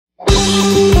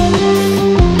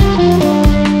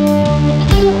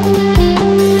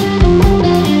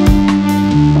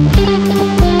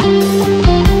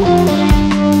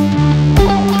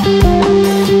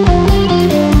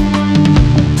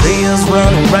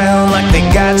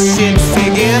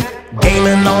figured.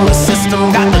 Gaming on the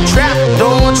system, got the trap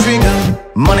door trigger.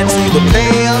 Money to the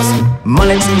players,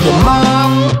 money to the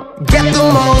mob. Get the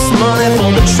most money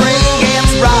for the train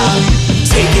gets robbed.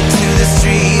 Take it to the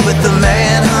street with the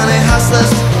mad honey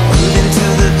hustlers. Moving to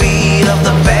the beat of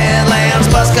the Badlands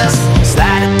buskers.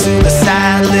 Slide it to the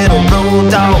side, little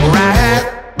road dog ride.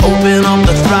 Open up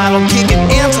the throttle, kick it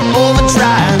into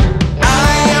overdrive.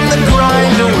 I am the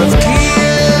grinder of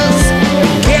gears,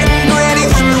 getting ready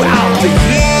throughout the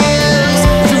years.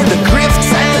 Through the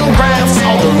grifts and grafts,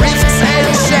 all the rifts and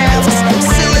shafts.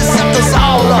 Silly something's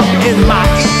all up in my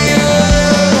ears.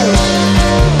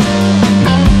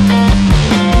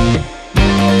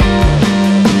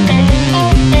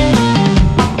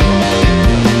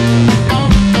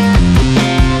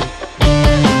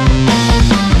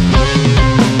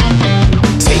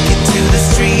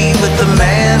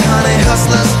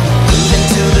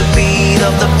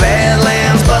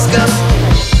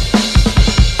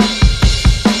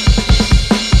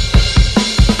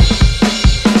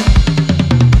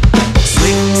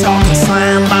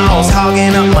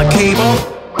 Hogging up my cable.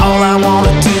 All I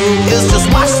wanna do is just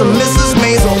watch some Mrs.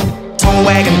 Maisel. Tongue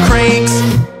wagging cranks,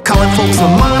 calling folks a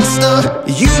monster.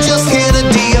 You just hit a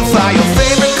DFI, your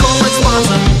favorite corporate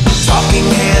sponsor. Talking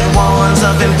head warns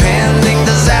of impending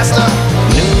disaster.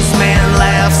 Newsman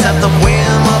laughs at the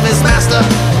whim of his master.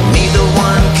 Neither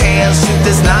one cares, truth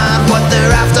is not what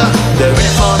they're after. They're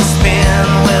in for the spin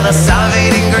with a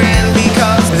salivating grin,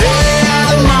 because they're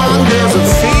the mongers of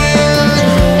fear.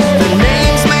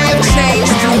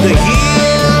 The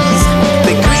years,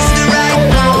 they grease the right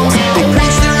wrongs, they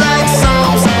preach the right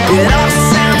songs. It all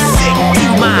sounds sick to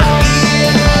my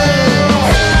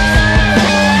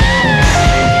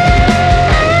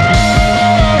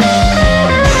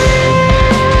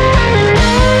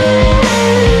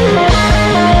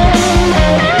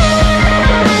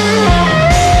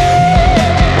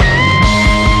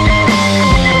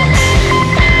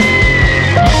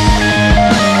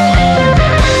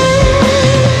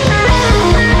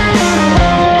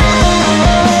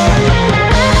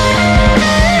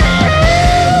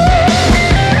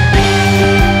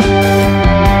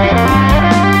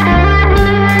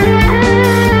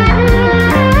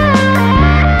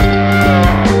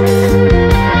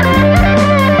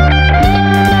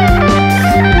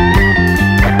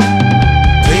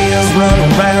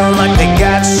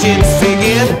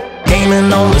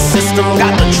on the system,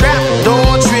 got the trap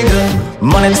door trigger.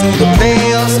 Money to the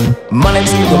players, money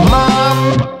to the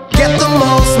mob. Get the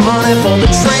most money for the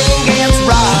train gets